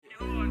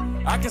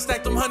I can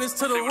stack them hundreds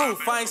to the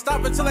roof. I ain't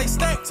stopping till they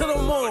stack to the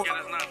moon.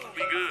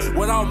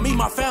 Without me,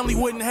 my family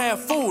wouldn't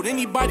have food.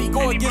 Anybody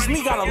go against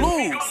me gotta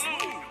lose.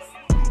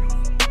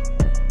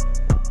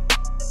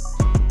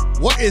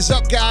 What is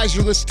up, guys?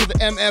 You're listening to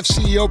the MF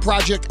CEO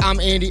Project. I'm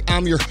Andy.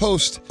 I'm your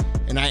host,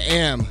 and I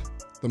am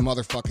the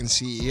motherfucking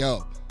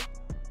CEO.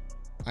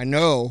 I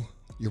know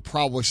you're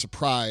probably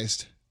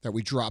surprised that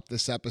we dropped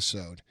this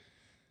episode.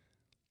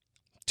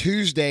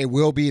 Tuesday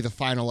will be the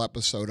final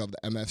episode of the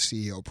MF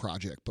CEO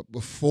Project. But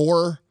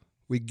before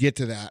we get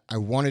to that, I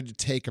wanted to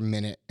take a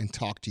minute and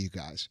talk to you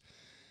guys.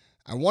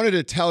 I wanted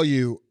to tell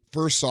you,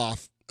 first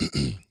off,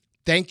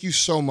 thank you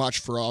so much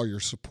for all your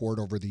support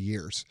over the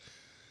years.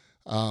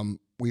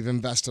 We've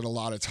invested a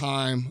lot of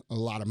time, a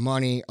lot of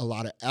money, a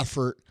lot of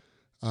effort,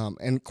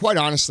 and quite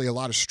honestly, a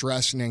lot of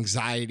stress and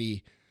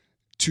anxiety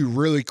to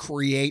really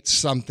create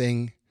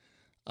something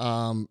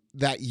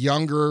that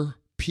younger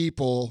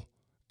people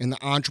in the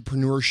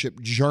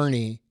entrepreneurship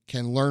journey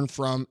can learn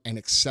from and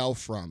excel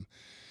from.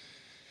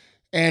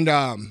 And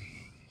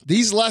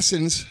these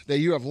lessons that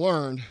you have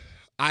learned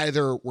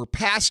either were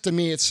passed to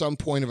me at some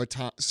point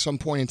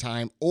in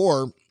time,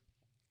 or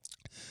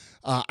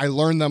I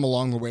learned them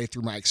along the way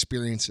through my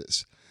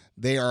experiences.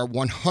 They are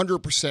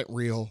 100%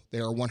 real. They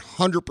are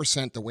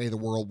 100% the way the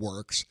world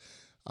works.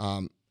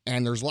 And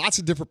there's lots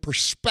of different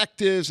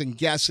perspectives and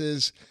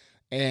guesses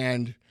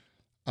and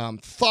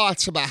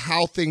thoughts about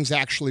how things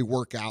actually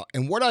work out.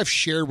 And what I've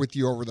shared with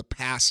you over the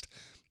past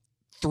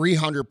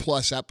 300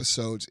 plus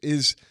episodes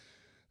is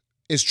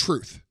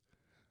truth.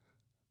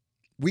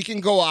 We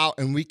can go out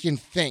and we can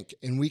think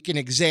and we can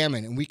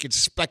examine and we can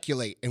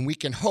speculate and we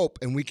can hope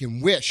and we can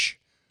wish.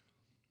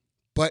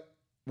 But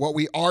what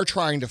we are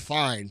trying to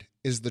find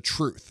is the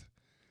truth.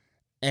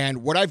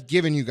 And what I've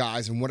given you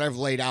guys and what I've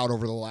laid out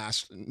over the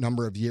last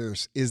number of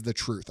years is the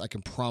truth. I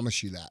can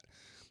promise you that.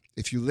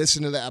 If you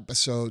listen to the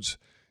episodes,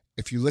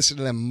 if you listen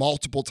to them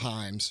multiple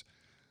times,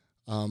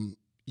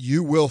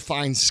 you will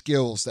find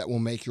skills that will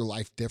make your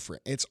life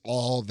different. It's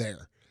all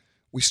there.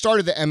 We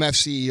started the MF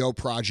CEO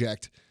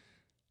Project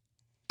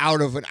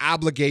out of an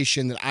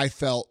obligation that I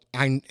felt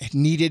I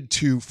needed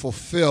to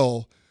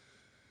fulfill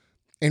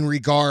in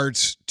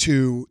regards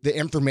to the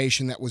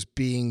information that was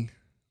being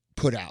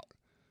put out.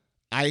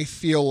 I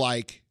feel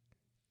like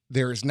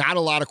there is not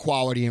a lot of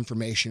quality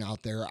information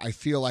out there. I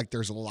feel like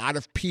there's a lot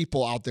of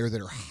people out there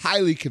that are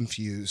highly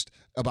confused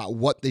about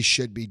what they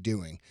should be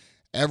doing.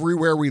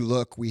 Everywhere we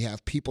look, we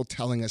have people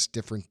telling us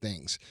different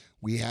things.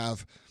 We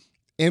have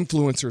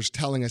influencers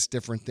telling us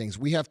different things.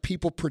 We have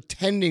people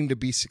pretending to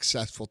be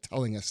successful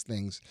telling us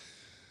things.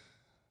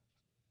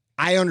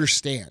 I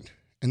understand,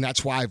 and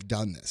that's why I've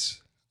done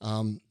this.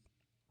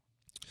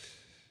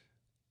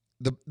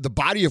 The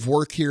body of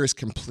work here is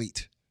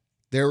complete.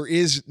 There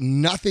is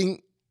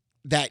nothing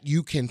that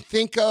you can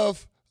think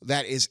of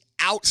that is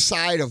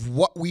outside of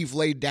what we've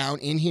laid down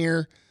in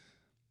here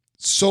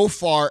so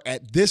far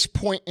at this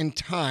point in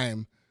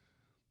time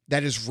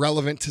that is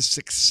relevant to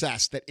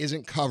success that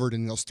isn't covered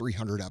in those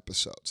 300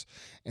 episodes.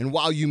 And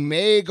while you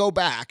may go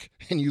back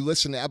and you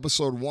listen to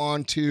episode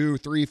 1, 2,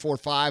 3, 4,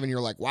 5, and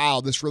you're like, wow,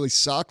 this really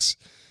sucks.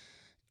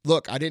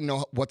 Look, I didn't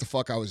know what the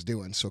fuck I was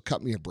doing, so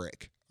cut me a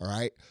break, all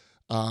right?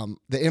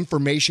 The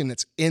information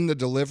that's in the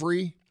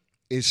delivery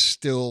is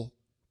still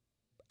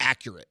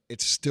accurate.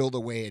 It's still the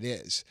way it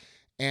is.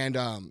 And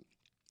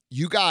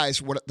you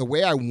guys, the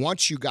way I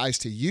want you guys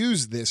to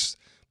use this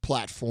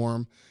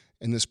platform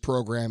and this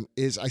program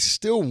is I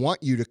still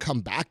want you to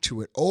come back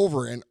to it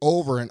over and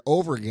over and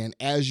over again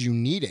as you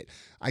need it.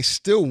 I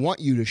still want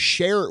you to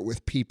share it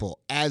with people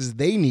as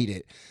they need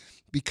it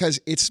because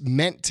it's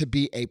meant to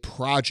be a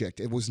project.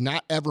 It was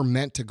not ever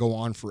meant to go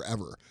on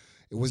forever.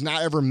 It was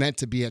not ever meant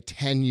to be a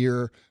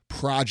 10-year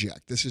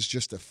project. This is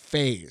just a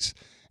phase,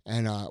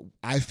 and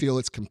I feel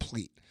it's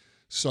complete.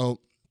 So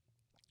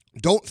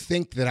don't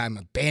think that I'm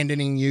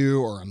abandoning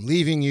you or I'm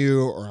leaving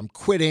you or I'm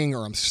quitting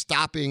or I'm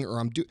stopping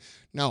or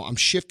No, I'm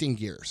shifting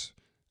gears,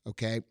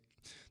 okay?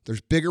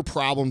 There's bigger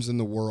problems in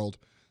the world.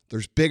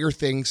 There's bigger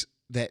things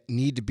that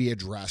need to be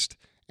addressed,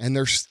 and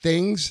there's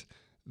things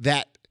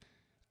that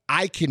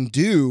I can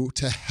do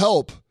to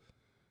help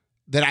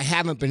that I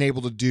haven't been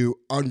able to do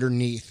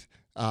underneath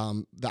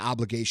the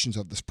obligations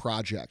of this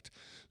project.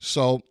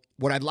 So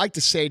what I'd like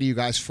to say to you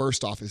guys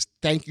first off is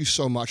thank you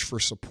so much for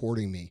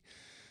supporting me.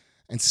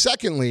 And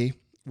secondly,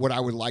 what I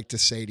would like to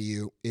say to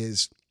you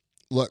is,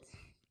 look,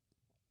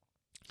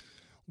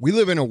 we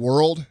live in a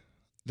world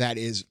that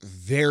is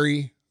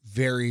very,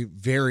 very,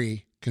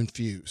 very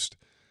confused.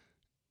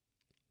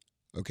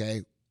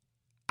 Okay?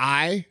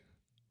 I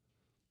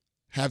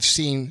have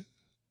seen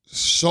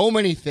so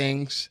many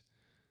things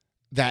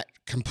that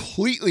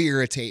completely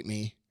irritate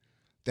me,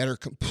 that are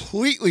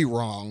completely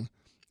wrong,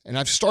 and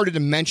I've started to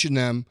mention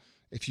them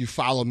if you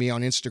follow me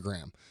on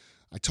Instagram.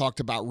 I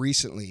talked about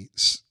recently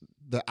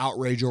the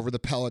outrage over the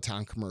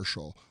Peloton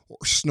commercial,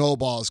 or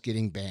snowballs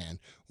getting banned,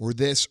 or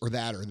this or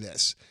that or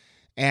this.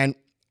 And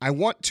I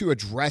want to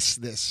address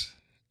this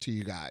to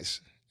you guys,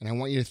 and I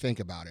want you to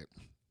think about it.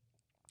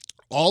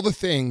 All the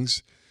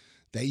things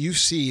that you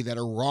see that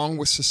are wrong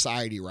with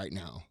society right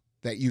now,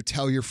 that you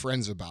tell your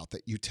friends about,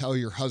 that you tell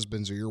your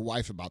husbands or your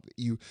wife about,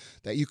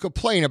 that you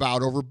complain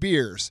about over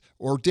beers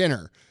or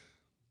dinner,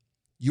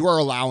 you are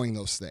allowing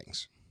those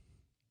things.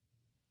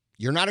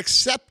 You're not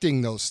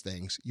accepting those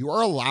things. You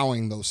are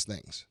allowing those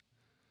things.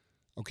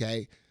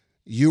 Okay?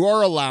 You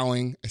are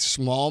allowing a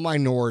small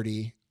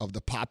minority of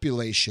the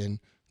population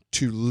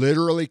to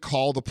literally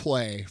call the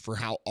play for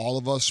how all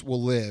of us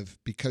will live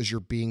because you're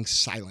being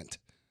silent.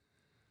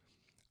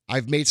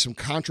 I've made some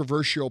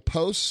controversial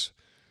posts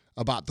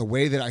about the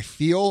way that I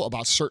feel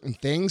about certain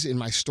things in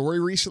my story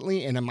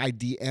recently, and my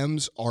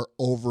DMs are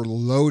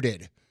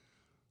overloaded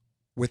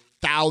with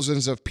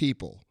thousands of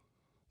people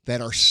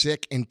that are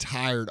sick and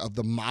tired of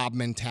the mob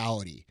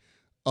mentality,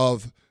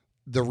 of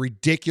the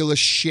ridiculous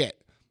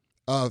shit,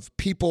 of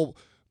people,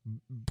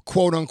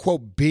 quote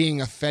unquote,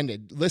 being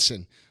offended.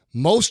 Listen,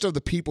 most of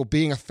the people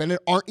being offended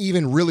aren't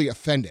even really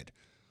offended.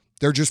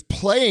 They're just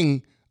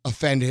playing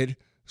offended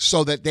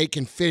so that they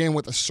can fit in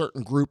with a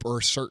certain group or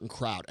a certain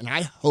crowd. And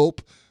I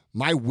hope,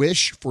 my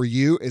wish for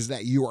you is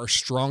that you are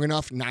strong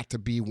enough not to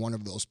be one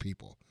of those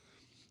people.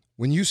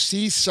 When you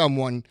see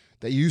someone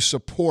that you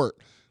support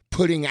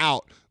putting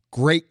out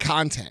great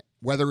content,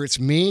 whether it's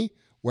me,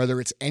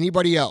 whether it's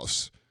anybody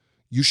else,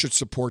 you should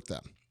support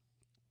them.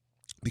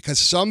 Because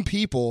some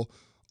people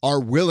are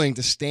willing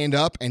to stand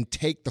up and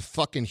take the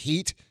fucking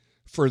heat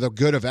for the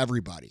good of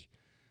everybody.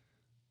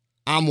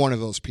 I'm one of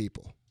those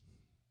people.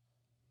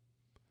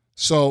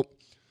 So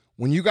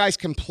when you guys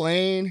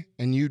complain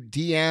and you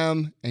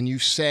DM and you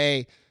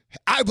say,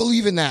 I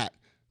believe in that,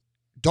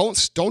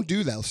 don't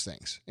do those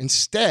things.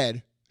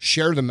 Instead,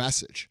 share the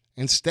message.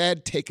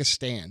 Instead, take a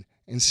stand.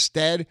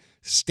 Instead,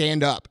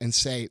 stand up and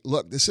say,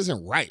 look, this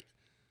isn't right.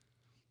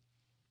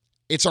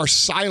 It's our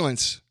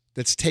silence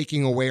that's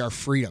taking away our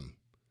freedom.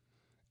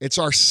 It's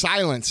our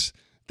silence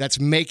that's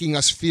making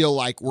us feel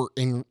like we're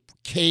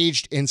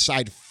caged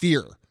inside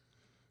fear.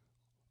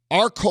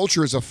 Our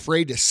culture is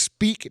afraid to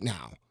speak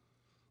now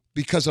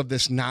because of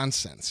this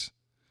nonsense.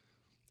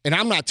 And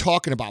I'm not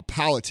talking about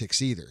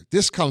politics either.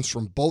 This comes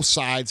from both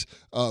sides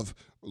of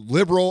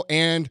liberal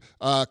and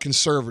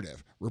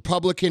conservative,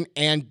 Republican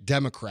and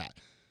Democrat.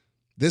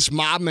 This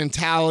mob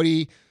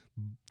mentality,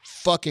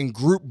 fucking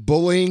group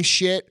bullying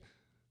shit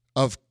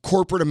of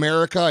corporate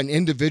America and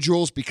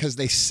individuals because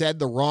they said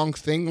the wrong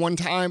thing one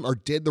time or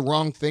did the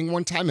wrong thing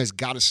one time has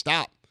got to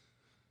stop.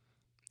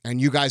 And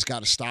you guys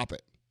got to stop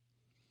it.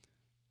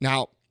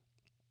 Now,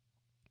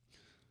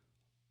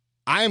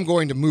 I am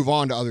going to move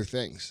on to other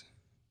things.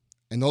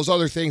 And those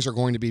other things are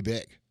going to be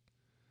big.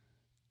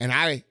 And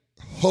I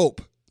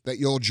hope that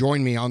you'll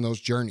join me on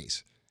those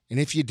journeys. And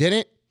if you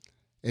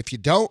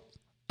don't,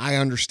 I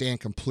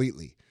understand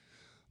completely.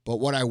 But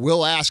what I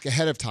will ask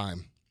ahead of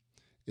time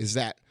is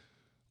that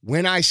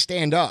when I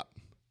stand up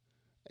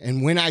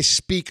and when I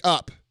speak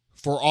up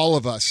for all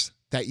of us,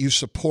 that you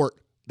support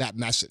that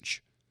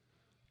message.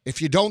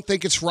 If you don't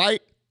think it's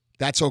right,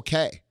 that's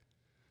okay.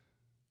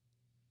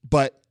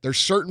 But there's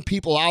certain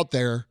people out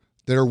there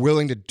that are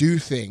willing to do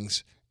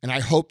things, and I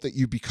hope that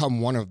you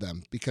become one of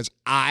them, because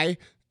I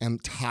am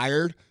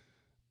tired,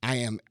 I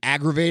am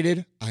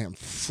aggravated, I am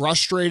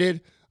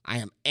frustrated, I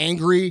am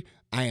angry,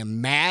 I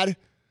am mad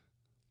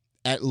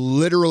at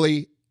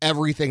literally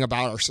everything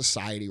about our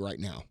society right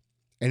now.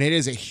 And it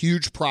is a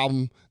huge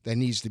problem that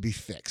needs to be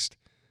fixed.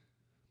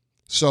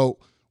 So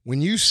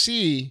when you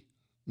see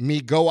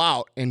me go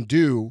out and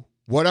do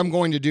what I'm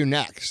going to do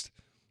next,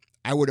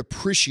 I would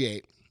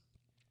appreciate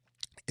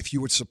if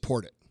you would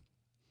support it.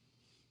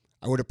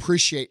 I would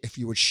appreciate if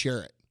you would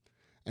share it.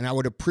 And I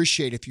would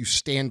appreciate if you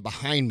stand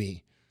behind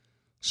me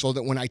so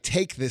that when I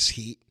take this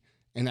heat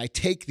and I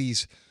take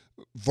these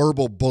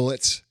verbal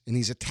bullets and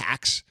these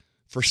attacks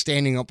for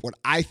standing up what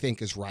I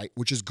think is right,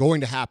 which is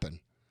going to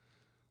happen,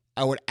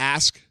 I would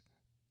ask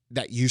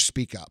that you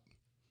speak up.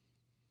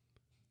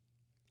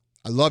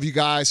 I love you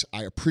guys.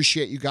 I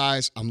appreciate you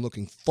guys. I'm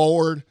looking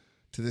forward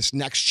to this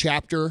next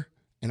chapter.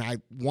 And I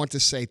want to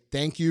say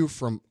thank you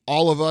from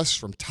all of us,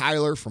 from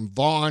Tyler, from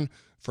Vaughn,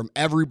 from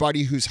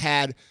everybody who's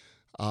had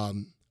a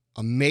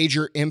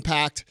major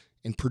impact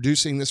in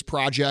producing this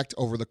project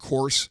over the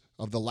course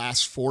of the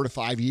last 4 to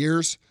 5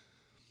 years.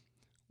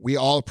 We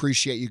all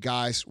appreciate you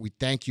guys. We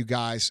thank you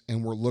guys.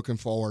 And we're looking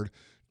forward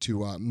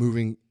to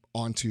moving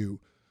on to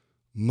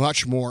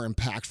much more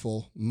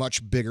impactful,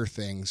 much bigger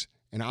things.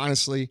 And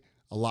honestly,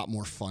 a lot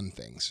more fun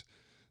things.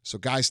 So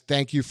guys,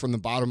 thank you from the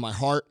bottom of my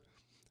heart.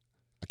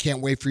 I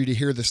can't wait for you to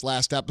hear this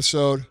last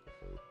episode,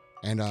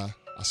 and I'll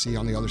see you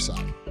on the other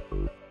side.